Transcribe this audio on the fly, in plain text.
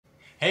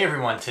Hey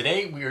everyone,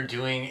 today we are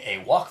doing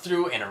a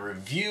walkthrough and a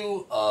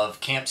review of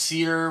Camp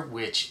Cedar,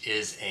 which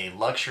is a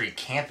luxury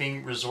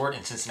camping resort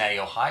in Cincinnati,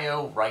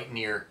 Ohio, right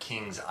near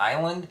Kings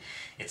Island.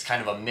 It's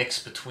kind of a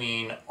mix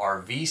between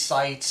RV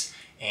sites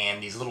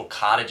and these little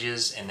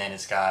cottages, and then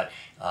it's got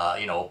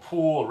a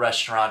pool, a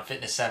restaurant,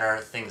 fitness center,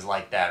 things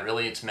like that.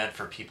 Really, it's meant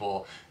for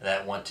people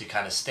that want to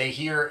kind of stay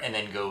here and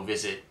then go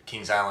visit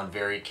Kings Island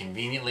very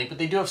conveniently, but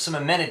they do have some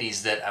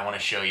amenities that I want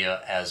to show you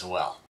as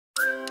well.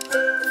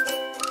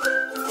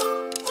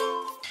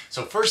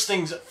 So first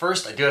things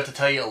first, I do have to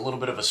tell you a little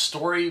bit of a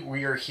story.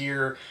 We are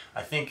here,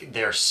 I think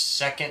their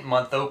second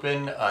month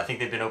open. I think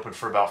they've been open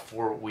for about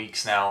 4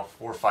 weeks now,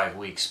 4 or 5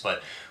 weeks,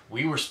 but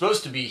we were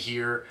supposed to be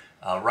here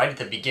right at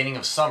the beginning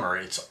of summer.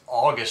 It's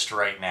August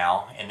right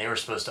now, and they were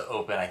supposed to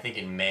open, I think,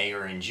 in May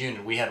or in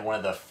June. We had one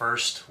of the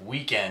first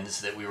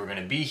weekends that we were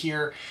going to be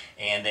here,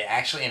 and they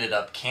actually ended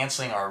up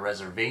canceling our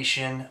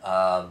reservation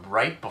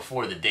right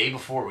before, the day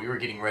before we were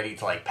getting ready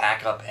to like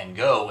pack up and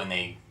go. When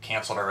they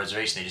canceled our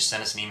reservation, they just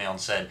sent us an email and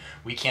said,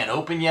 we can't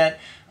open yet.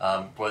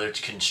 Whether it's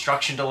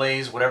construction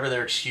delays, whatever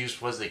their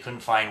excuse was, they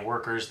couldn't find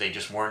workers, they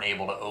just weren't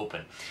able to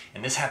open.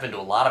 And this happened to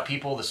a lot of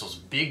people. This was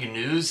big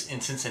news in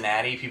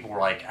Cincinnati. People were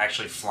like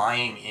actually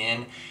flying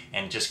in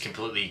and just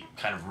completely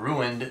kind of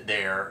ruined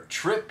their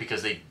trip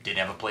because they didn't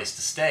have a place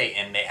to stay.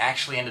 And they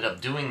actually ended up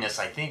doing this,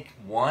 I think,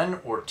 1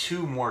 or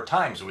 2 more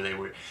times, where they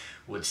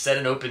would set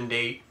an open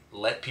date,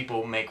 let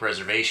people make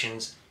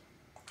reservations,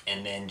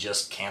 and then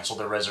just cancel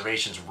their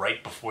reservations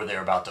right before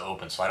they're about to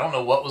open. So I don't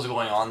know what was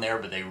going on there,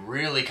 but they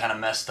really kind of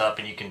messed up.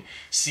 And you can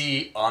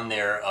see on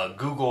their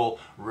Google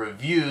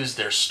reviews,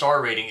 their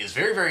star rating is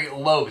very, very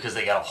low because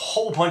they got a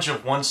whole bunch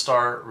of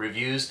 1-star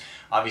reviews.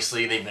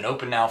 Obviously, they've been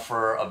open now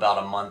for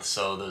about a month,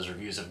 so those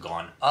reviews have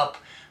gone up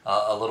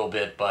a little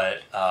bit,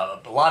 but a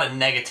lot of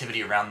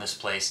negativity around this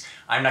place.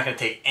 I'm not going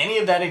to take any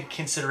of that into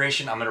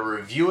consideration. I'm going to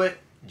review it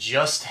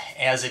just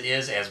as it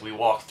is as we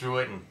walk through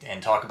it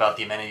and talk about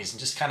the amenities and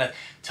just kind of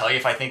tell you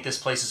if I think this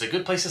place is a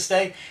good place to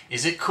stay.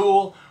 Is it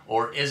cool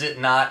or is it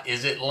not?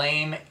 Is it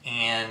lame?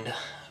 And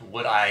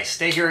would I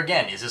stay here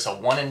again? Is this a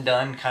one and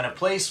done kind of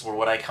place, or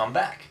would I come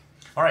back?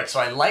 All right, so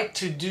I like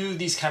to do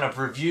these kind of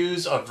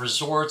reviews of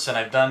resorts, and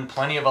I've done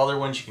plenty of other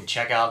ones. You can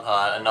check out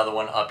another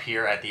one up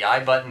here at the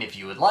I button if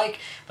you would like,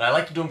 but I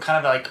like to do them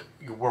kind of like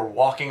we're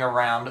walking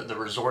around the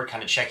resort,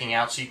 kind of checking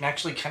out, so you can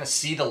actually kind of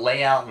see the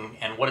layout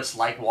and what it's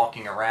like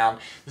walking around.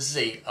 This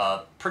is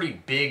a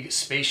pretty big,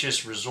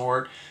 spacious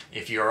resort.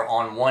 If you're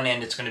on one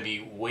end, it's going to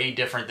be way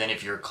different than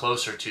if you're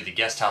closer to the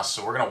guest house.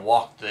 So we're going to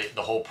walk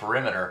the whole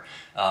perimeter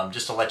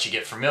just to let you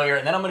get familiar.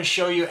 And then I'm going to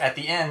show you at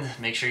the end,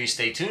 make sure you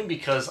stay tuned,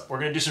 because we're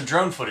going to do some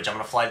drone footage. I'm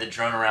going to fly the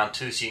drone around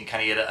too, so you can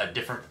kind of get a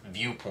different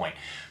viewpoint.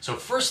 So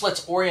first,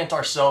 let's orient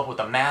ourselves with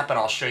a map, and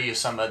I'll show you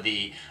some of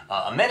the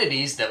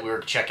amenities that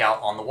we're check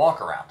out on the walk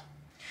around.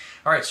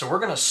 All right, so we're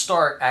going to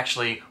start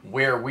actually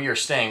where we are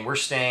staying. We're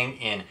staying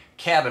in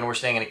cabin. We're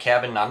staying in a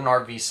cabin, not an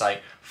RV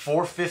site,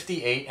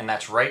 458, and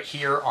that's right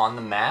here on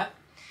the map.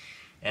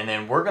 And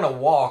then we're going to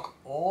walk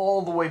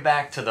all the way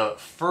back to the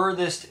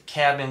furthest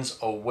cabins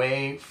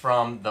away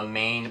from the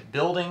main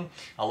building.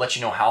 I'll let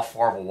you know how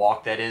far of a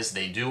walk that is.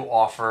 They do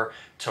offer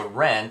to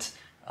rent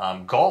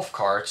golf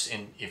carts,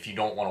 and if you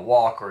don't want to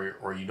walk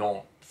or you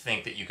don't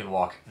think that you can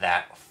walk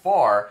that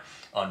far.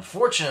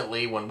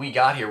 Unfortunately, when we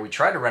got here, we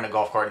tried to rent a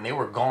golf cart and they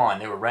were gone.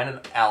 They were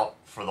rented out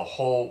for the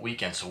whole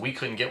weekend, so we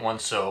couldn't get one.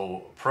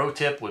 So pro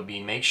tip would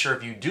be, make sure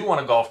if you do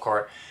want a golf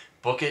cart,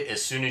 book it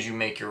as soon as you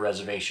make your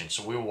reservation.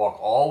 So we will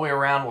walk all the way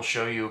around. We'll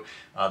show you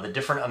the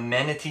different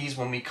amenities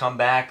when we come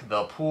back,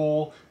 the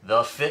pool,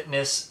 the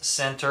fitness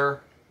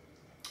center.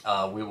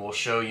 We will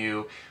show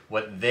you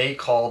what they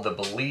call the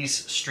Belize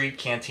Street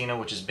Cantina,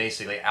 which is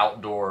basically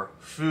outdoor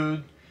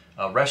food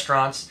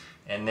restaurants.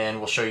 And then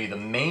we'll show you the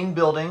main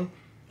building,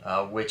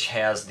 which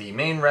has the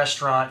main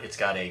restaurant. It's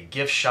got a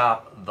gift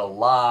shop, the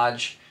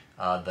lodge,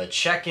 the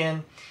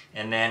check-in,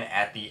 and then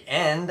at the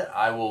end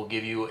I will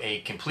give you a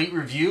complete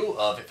review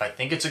of if I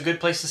think it's a good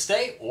place to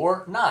stay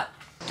or not.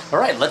 All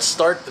right, let's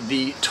start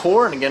the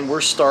tour, and again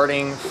we're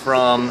starting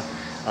from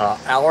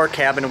our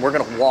cabin, and we're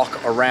going to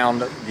walk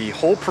around the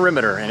whole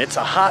perimeter, and it's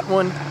a hot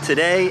one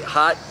today,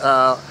 hot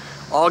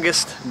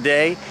August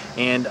day,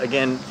 and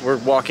again we're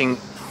walking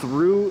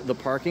through the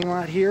parking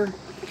lot here,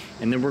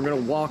 and then we're going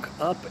to walk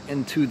up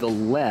and to the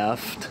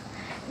left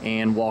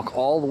and walk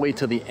all the way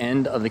to the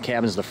end of the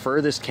cabins, the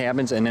furthest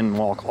cabins, and then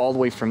walk all the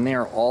way from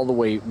there all the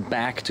way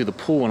back to the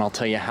pool, and I'll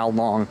tell you how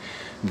long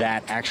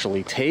that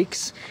actually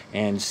takes,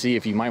 and see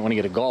if you might want to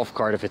get a golf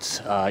cart if it's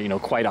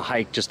quite a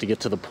hike just to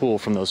get to the pool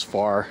from those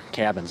far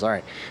cabins. All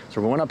right,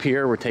 so we're going up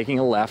here, we're taking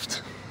a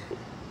left.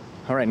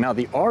 All right, now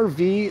the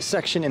RV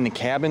section and the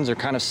cabins are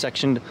kind of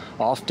sectioned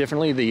off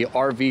differently. The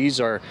RVs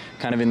are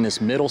kind of in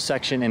this middle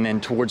section and then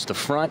towards the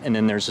front, and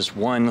then there's this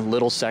one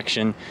little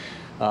section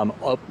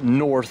up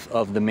north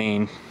of the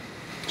main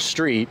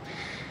street.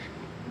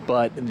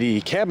 But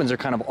the cabins are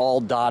kind of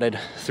all dotted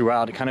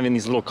throughout, kind of in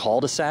these little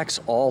cul-de-sacs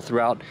all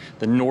throughout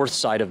the north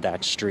side of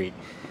that street.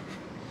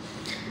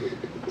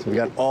 So we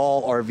got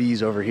all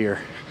RVs over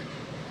here.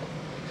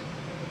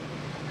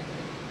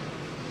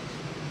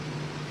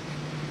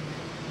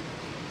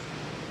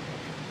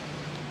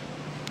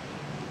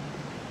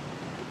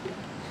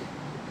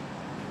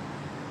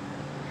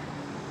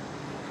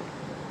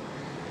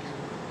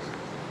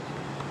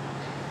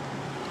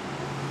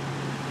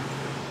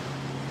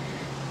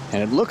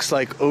 And it looks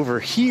like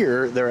over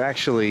here, they're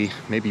actually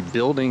maybe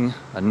building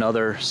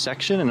another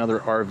section, another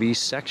RV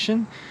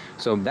section.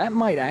 So that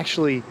might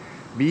actually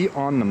be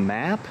on the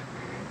map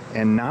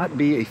and not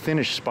be a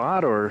finished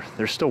spot, or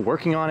they're still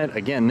working on it.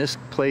 Again, this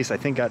place I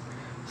think got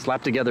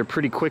slapped together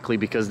pretty quickly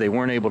because they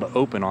weren't able to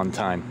open on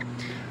time.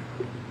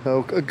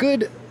 So a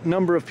good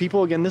number of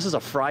people. Again, this is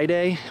a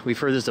Friday. We've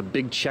heard this is a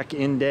big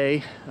check-in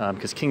day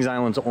because Kings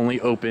Island's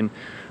only open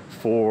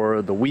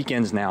for the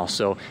weekends now.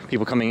 So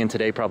people coming in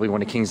today probably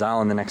going to Kings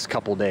Island the next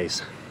couple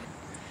days.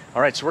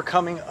 All right, so we're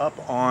coming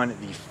up on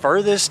the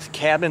furthest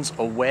cabins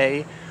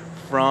away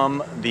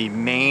from the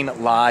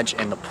main lodge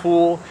and the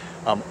pool,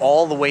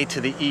 all the way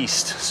to the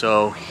east.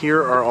 So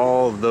here are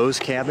all of those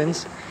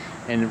cabins.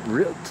 And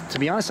to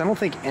be honest, I don't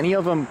think any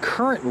of them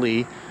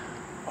currently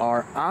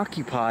are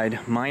occupied,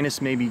 minus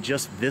maybe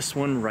just this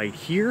one right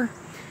here.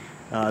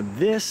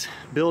 This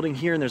building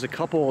here, and there's a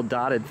couple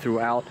dotted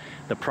throughout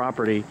the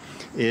property,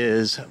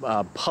 is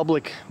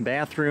public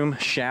bathroom,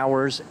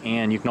 showers,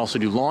 and you can also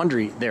do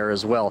laundry there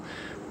as well.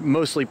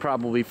 Mostly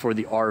probably for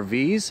the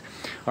RVs.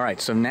 All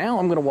right, so now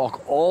I'm gonna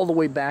walk all the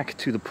way back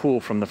to the pool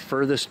from the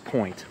furthest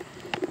point.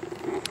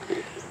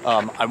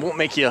 I won't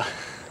make you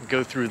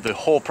go through the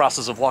whole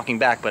process of walking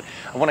back, but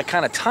I want to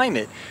kind of time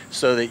it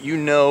so that you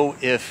know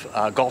if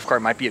a golf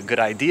cart might be a good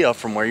idea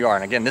from where you are.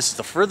 And again, this is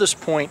the furthest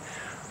point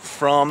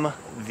from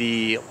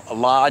the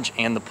lodge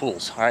and the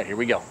pools. All right, here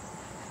we go.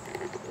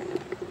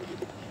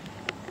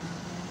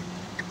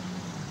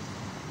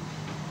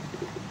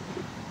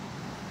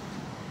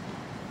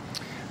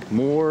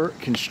 More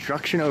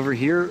construction over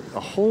here, a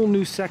whole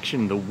new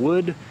section, the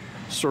wood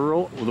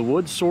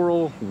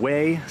sorrel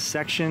way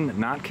section,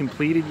 not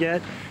completed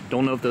yet.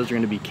 Don't know if those are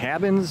going to be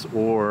cabins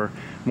or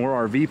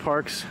more RV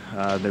parks.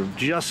 They're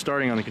just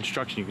starting on the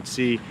construction. You can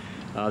see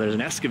there's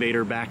an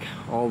excavator back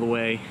all the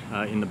way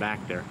in the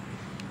back there.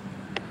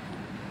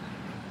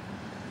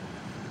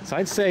 So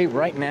I'd say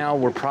right now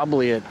we're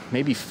probably at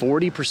maybe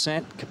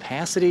 40%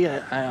 capacity.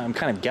 I'm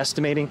kind of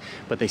guesstimating,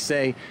 but they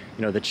say,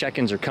 you know, the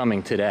check-ins are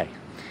coming today.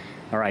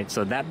 All right,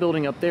 so that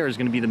building up there is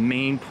going to be the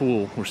main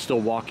pool. We're still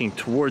walking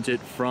towards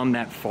it from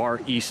that far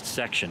east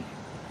section.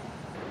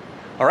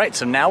 All right,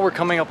 so now we're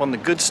coming up on the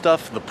good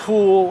stuff, the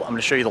pool. I'm going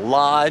to show you the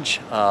lodge,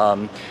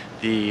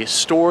 the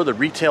store, the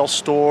retail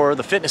store,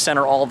 the fitness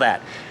center, all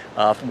that.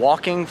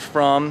 Walking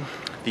from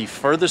the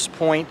furthest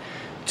point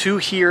to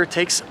here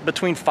takes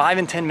between 5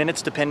 and 10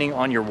 minutes depending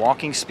on your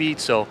walking speed.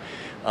 So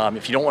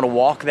if you don't want to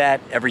walk that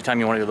every time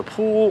you want to go to the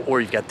pool,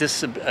 or you've got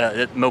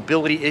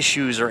mobility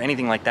issues or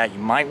anything like that, you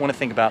might want to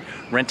think about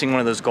renting one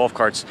of those golf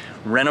carts.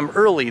 Rent them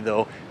early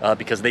though,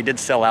 because they did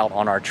sell out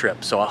on our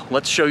trip. So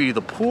let's show you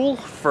the pool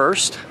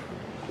first.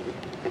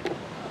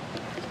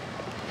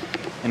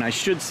 And I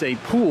should say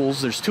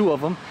pools, there's two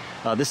of them.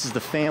 This is the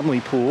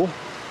family pool,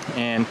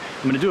 and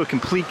I'm going to do a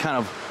complete kind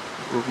of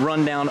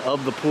rundown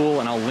of the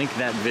pool, and I'll link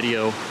that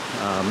video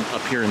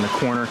up here in the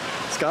corner.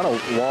 It's got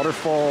a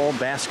waterfall,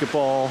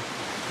 basketball,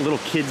 little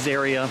kids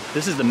area.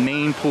 This is the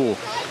main pool.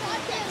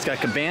 It's got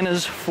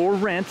cabanas for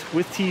rent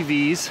with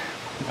TVs.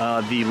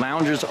 The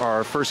loungers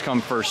are first come,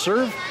 first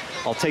serve.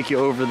 I'll take you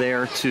over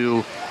there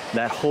to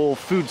that whole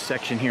food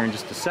section here in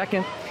just a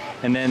second.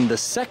 And then the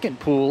second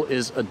pool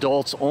is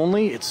adults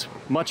only. It's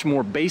much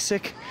more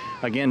basic.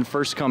 Again,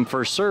 first come,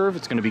 first serve.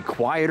 It's going to be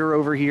quieter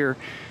over here.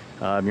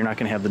 You're not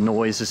going to have the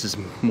noise. This is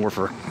more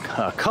for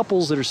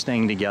couples that are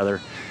staying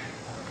together.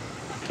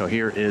 So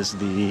here is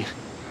the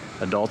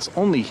adults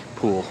only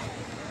pool.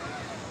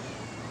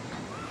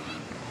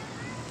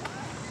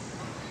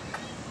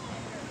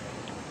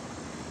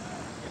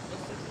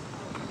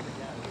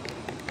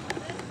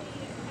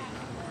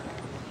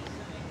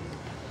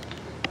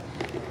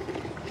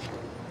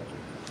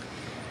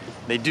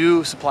 They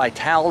do supply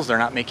towels. They're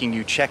not making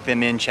you check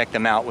them in, check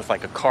them out with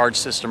like a card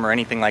system or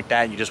anything like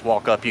that. You just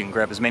walk up, you can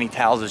grab as many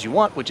towels as you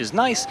want, which is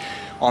nice.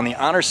 On the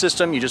honor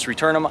system, you just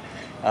return them.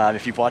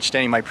 If you've watched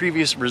any of my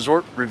previous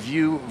resort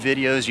review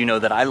videos, you know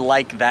that I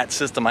like that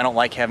system. I don't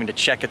like having to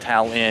check a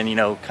towel in, you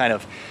know, kind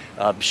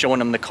of showing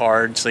them the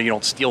card so you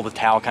don't steal the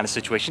towel kind of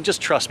situation.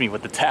 Just trust me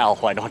with the towel,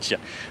 why don't you?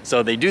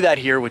 So they do that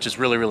here, which is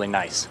really, really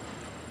nice.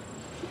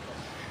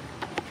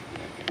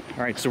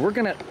 All right, so we're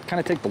gonna kind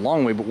of take the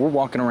long way, but we're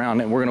walking around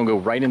and we're gonna go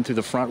right in through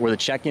the front where the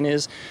check-in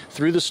is,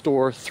 through the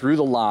store, through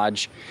the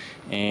lodge,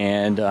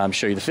 and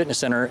show you the fitness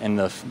center and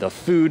the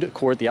food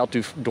court, the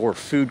outdoor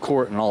food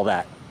court and all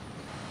that.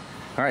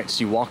 All right,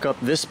 so you walk up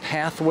this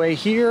pathway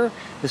here.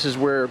 This is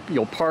where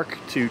you'll park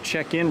to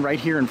check in right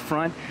here in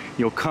front.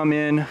 You'll come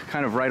in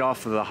kind of right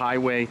off of the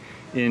highway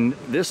in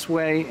this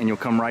way, and you'll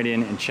come right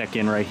in and check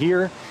in right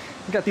here.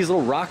 We've got these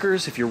little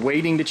rockers if you're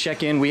waiting to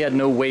check in. We had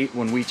no wait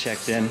when we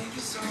checked in.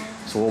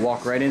 So we'll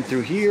walk right in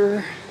through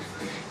here,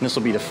 and this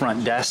will be the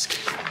front desk.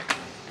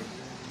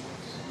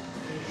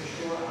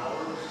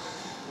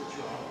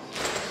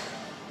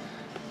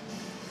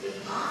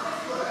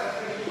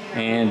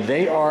 and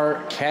they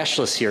are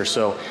cashless here.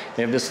 So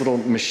they have this little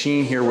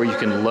machine here where you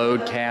can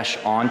load cash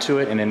onto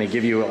it, and then they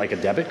give you like a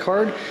debit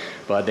card,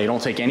 but they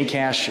don't take any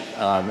cash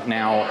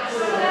now.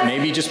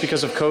 Maybe just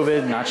because of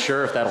COVID, not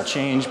sure if that'll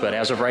change, but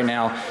as of right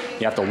now,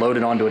 you have to load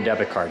it onto a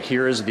debit card.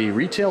 Here is the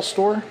retail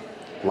store,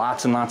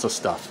 lots and lots of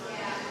stuff.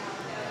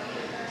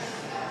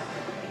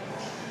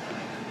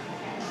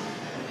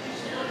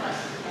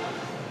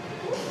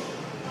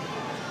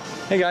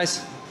 Hey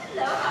guys.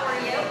 Hello, how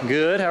are you?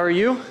 Good, how are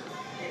you?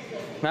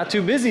 Not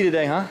too busy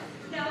today, huh?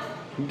 No.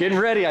 Getting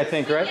ready, I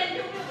think, right?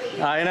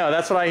 I know,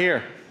 that's what I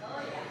hear. Oh,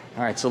 yeah.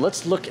 All right, so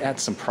let's look at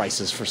some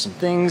prices for some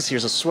things.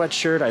 Here's a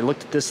sweatshirt. I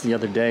looked at this the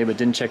other day, but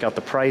didn't check out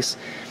the price,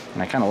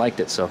 and I kind of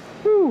liked it, so,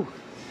 whoo!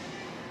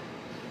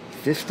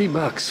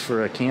 $50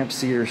 for a Camp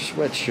Cedar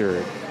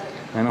sweatshirt.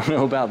 I don't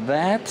know about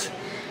that,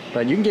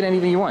 but you can get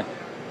anything you want.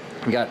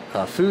 We got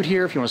food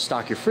here if you want to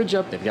stock your fridge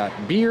up. They've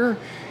got beer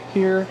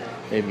here.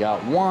 They've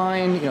got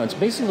wine. You know, it's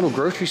basically a little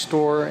grocery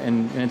store,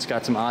 and it's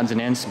got some odds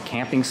and ends, some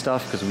camping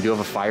stuff, because we do have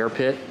a fire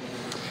pit.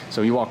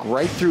 So you walk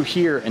right through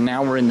here, and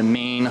now we're in the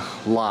main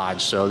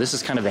lodge. So this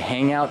is kind of the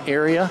hangout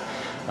area.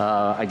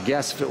 I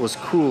guess if it was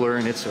cooler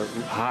and it's a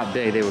hot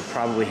day, they would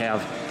probably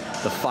have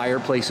the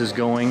fireplaces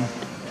going.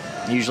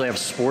 They usually have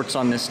sports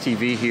on this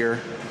TV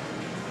here.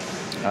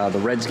 The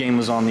Reds game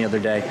was on the other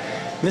day.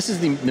 This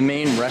is the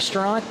main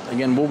restaurant.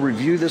 Again, we'll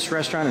review this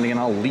restaurant, and again,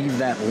 I'll leave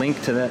that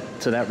link to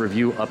that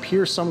review up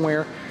here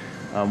somewhere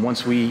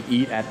once we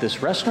eat at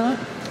this restaurant.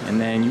 And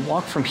then you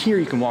walk from here,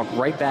 you can walk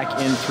right back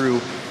in through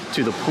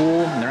to the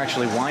pool, and they're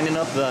actually winding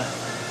up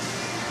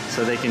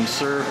so they can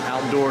serve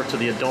outdoor to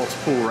the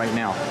adults pool right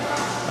now.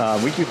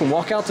 You can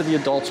walk out to the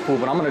adults pool,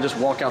 but I'm gonna just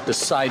walk out this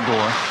side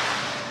door,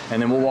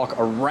 and then we'll walk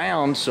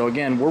around. So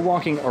again, we're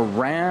walking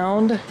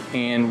around,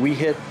 and we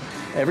hit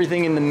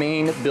everything in the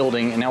main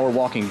building, and now we're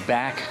walking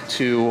back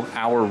to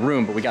our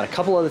room, but we got a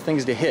couple other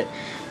things to hit.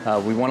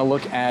 We want to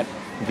look at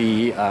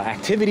the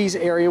activities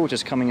area, which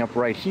is coming up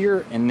right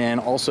here, and then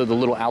also the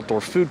little outdoor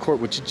food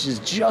court, which is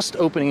just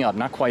opening up,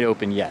 not quite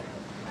open yet.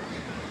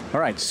 All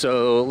right,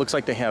 so it looks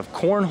like they have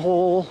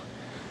cornhole,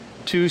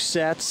 2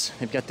 sets.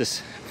 They've got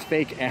this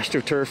fake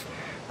AstroTurf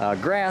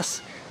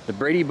grass, the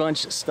Brady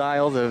Bunch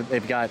style.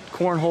 They've got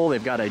cornhole,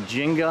 they've got a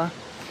Jenga,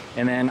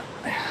 and then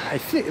I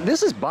think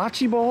this is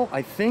bocce ball,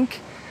 I think,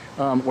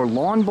 or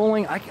lawn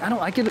bowling.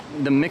 I get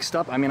them mixed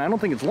up. I mean, I don't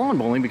think it's lawn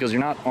bowling because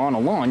you're not on a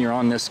lawn, you're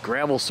on this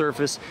gravel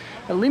surface.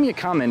 Leave me a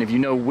comment if you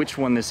know which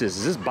one this is.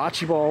 Is this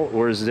bocce ball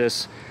or is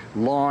this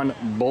lawn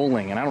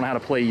bowling? And I don't know how to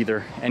play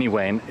either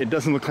anyway, and it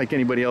doesn't look like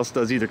anybody else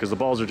does either because the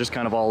balls are just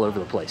kind of all over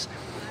the place.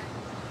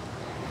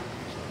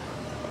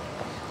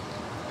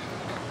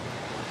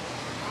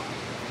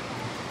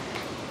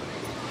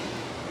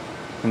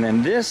 And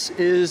then this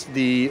is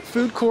the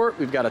food court.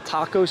 We've got a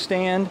taco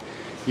stand.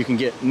 You can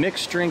get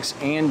mixed drinks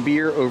and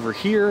beer over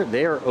here.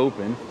 They are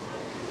open.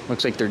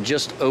 Looks like they're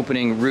just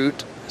opening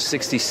Route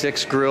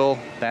 66 Grill.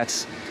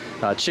 That's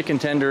chicken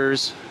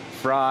tenders,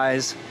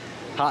 fries,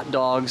 hot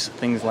dogs,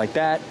 things like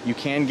that. You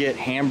can get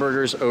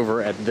hamburgers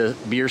over at the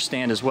beer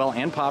stand as well,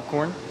 and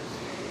popcorn.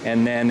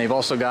 And then they've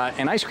also got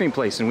an ice cream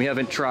place, and we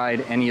haven't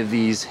tried any of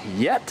these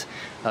yet.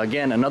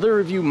 Again, another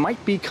review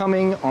might be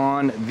coming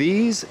on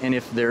these, and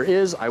if there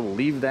is, I will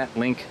leave that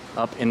link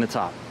up in the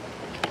top.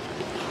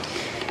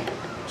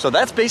 So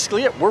that's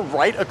basically it. We're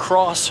right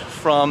across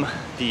from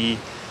the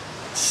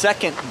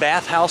second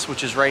bathhouse,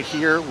 which is right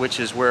here,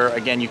 which is where,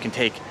 again, you can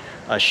take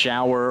a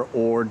shower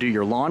or do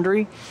your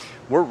laundry.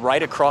 We're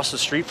right across the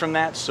street from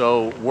that,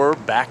 so we're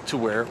back to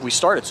where we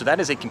started. So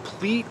that is a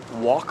complete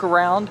walk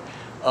around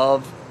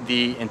of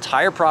the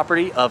entire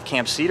property of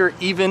Camp Cedar,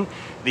 even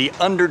the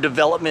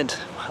underdevelopment,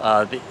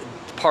 the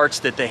parts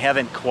that they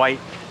haven't quite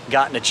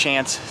gotten a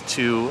chance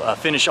to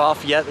finish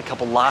off yet, a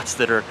couple lots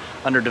that are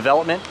under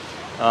development.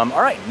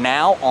 All right,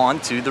 now on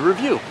to the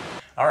review.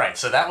 All right,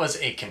 so that was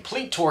a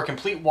complete tour,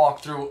 complete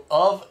walkthrough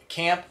of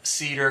Camp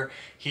Cedar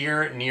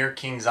here near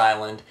Kings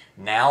Island.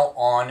 Now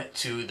on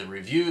to the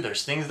review.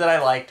 There's things that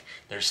I liked,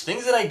 there's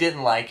things that I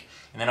didn't like,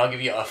 and then I'll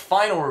give you a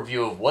final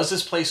review of, was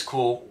this place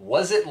cool,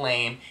 was it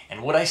lame,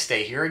 and would I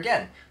stay here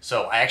again?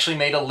 So I actually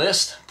made a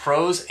list,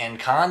 pros and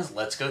cons.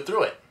 Let's go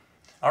through it.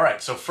 All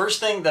right, so first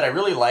thing that I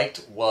really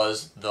liked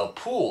was the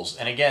pools.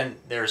 And again,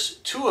 there's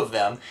 2 of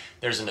them.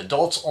 There's an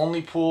adults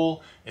only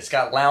pool. It's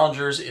got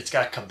loungers. It's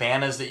got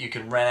cabanas that you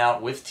can rent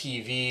out with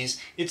TVs.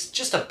 It's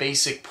just a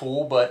basic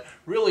pool, but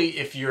really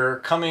if you're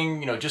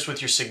coming, just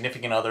with your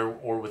significant other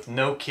or with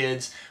no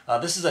kids,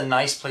 this is a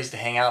nice place to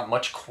hang out,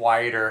 much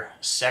quieter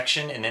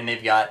section. And then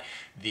they've got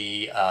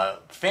the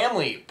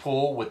family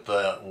pool with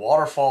the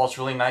waterfall. It's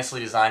really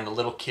nicely designed, the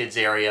little kids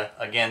area.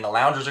 Again, the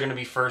loungers are going to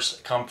be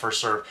first come, first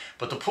serve,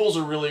 but the pools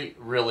are really,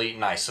 really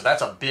nice. So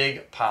that's a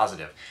big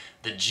positive.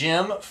 The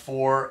gym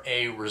for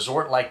a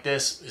resort like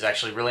this is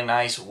actually really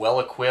nice, well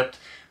equipped,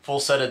 full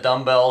set of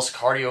dumbbells,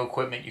 cardio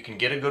equipment. You can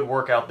get a good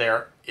workout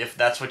there if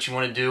that's what you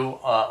want to do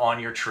on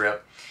your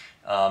trip.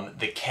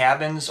 The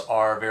cabins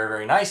are very,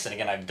 very nice. And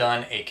again, I've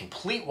done a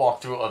complete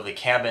walkthrough of the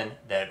cabin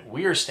that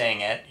we are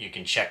staying at. You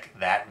can check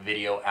that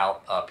video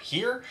out up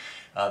here.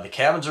 The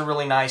cabins are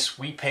really nice.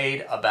 We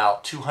paid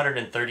about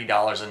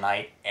 $230 a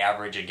night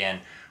average.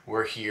 Again,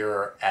 we're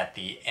here at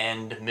the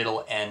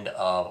middle end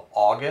of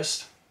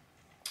August.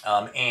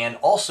 And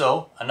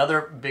also,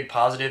 another big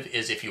positive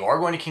is if you are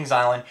going to Kings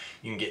Island,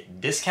 you can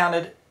get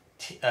discounted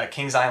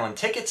Kings Island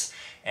tickets,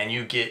 and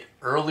you get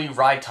early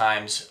ride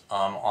times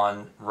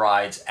on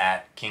rides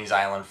at Kings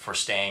Island for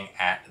staying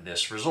at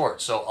this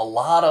resort. So a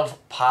lot of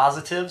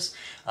positives.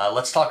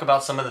 Let's talk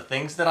about some of the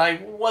things that I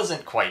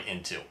wasn't quite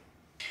into.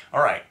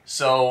 All right,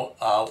 so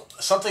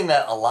something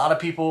that a lot of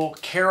people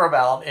care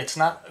about, it's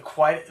not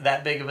quite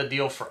that big of a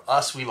deal for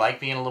us. We like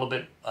being a little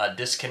bit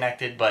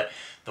disconnected, but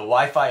the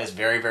Wi-Fi is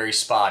very, very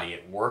spotty.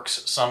 It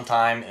works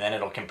sometime, and then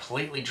it'll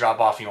completely drop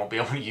off. You won't be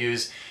able to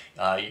use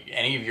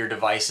any of your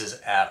devices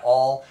at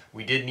all.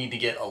 We did need to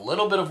get a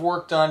little bit of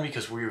work done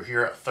because we were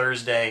here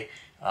Thursday,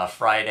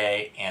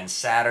 Friday, and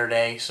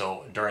Saturday,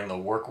 so during the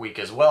work week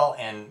as well,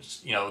 and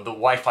you know, the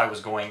Wi-Fi was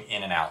going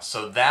in and out.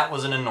 So that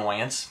was an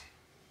annoyance.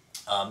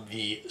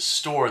 The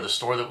store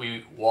that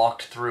we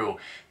walked through,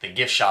 the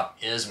gift shop,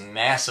 is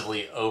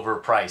massively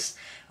overpriced.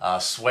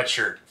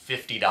 Sweatshirt,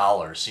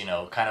 $50, you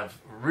know,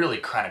 really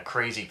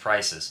crazy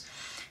prices.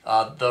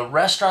 The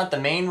restaurant, the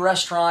main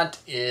restaurant,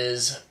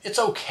 it's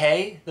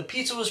okay. The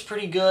pizza was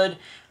pretty good.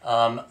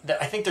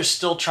 I think they're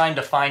still trying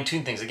to fine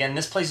tune things. Again,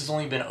 this place has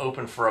only been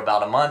open for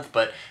about a month,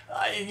 but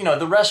you know,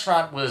 the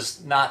restaurant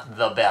was not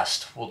the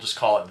best. We'll just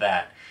call it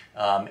that.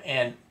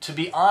 And to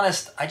be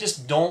honest, I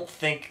just don't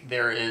think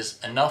there is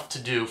enough to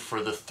do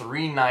for the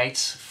 3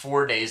 nights,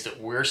 4 days that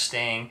we're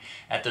staying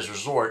at this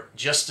resort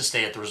just to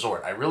stay at the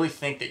resort. I really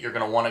think that you're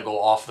going to want to go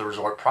off the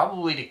resort,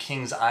 probably to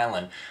Kings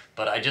Island,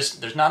 but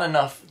there's not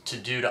enough to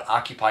do to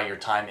occupy your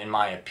time, in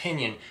my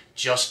opinion,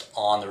 just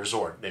on the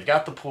resort. They've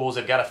got the pools,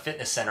 they've got a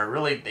fitness center.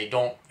 Really, they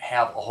don't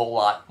have a whole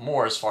lot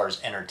more as far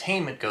as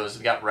entertainment goes.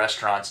 They've got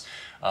restaurants.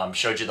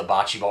 Showed you the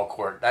bocce ball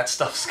court. That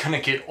stuff's going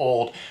to get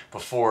old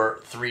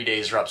before 3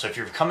 days are up. So if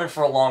you're coming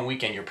for a long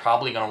weekend, you're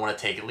probably going to want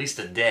to take at least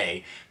a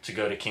day to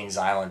go to Kings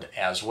Island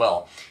as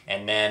well.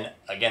 And then,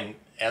 again,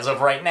 as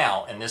of right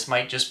now, and this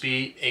might just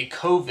be a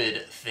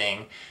COVID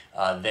thing,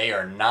 they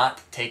are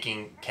not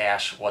taking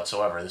cash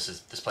whatsoever.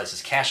 This place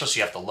is cashless, so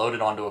you have to load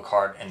it onto a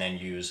card and then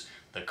use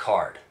the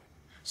card.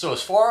 So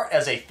as far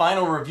as a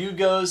final review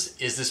goes,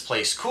 is this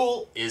place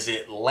cool? Is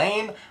it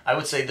lame? I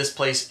would say this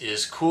place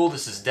is cool.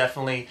 This is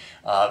definitely,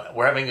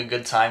 we're having a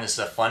good time. This is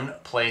a fun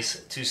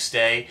place to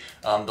stay.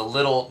 The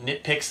little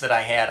nitpicks that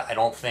I had, I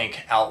don't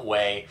think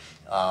outweigh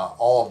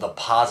all of the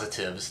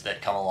positives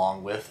that come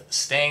along with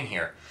staying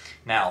here.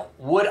 Now,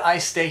 would I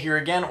stay here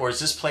again, or is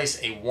this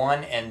place a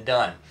one and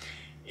done?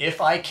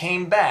 If I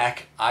came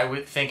back, I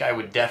would think I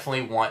would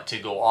definitely want to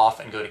go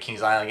off and go to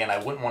Kings Island again.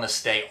 I wouldn't want to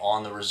stay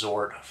on the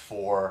resort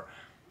for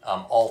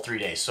all 3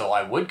 days. So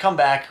I would come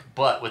back,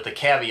 but with the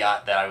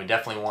caveat that I would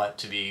definitely want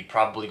to be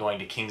probably going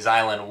to Kings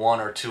Island 1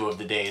 or 2 of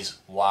the days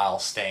while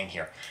staying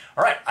here.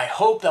 All right, I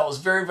hope that was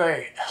very,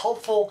 very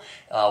helpful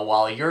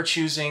while you're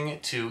choosing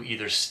to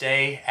either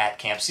stay at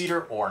Camp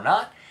Cedar or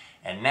not.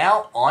 And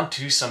now on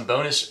to some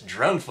bonus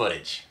drone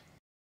footage.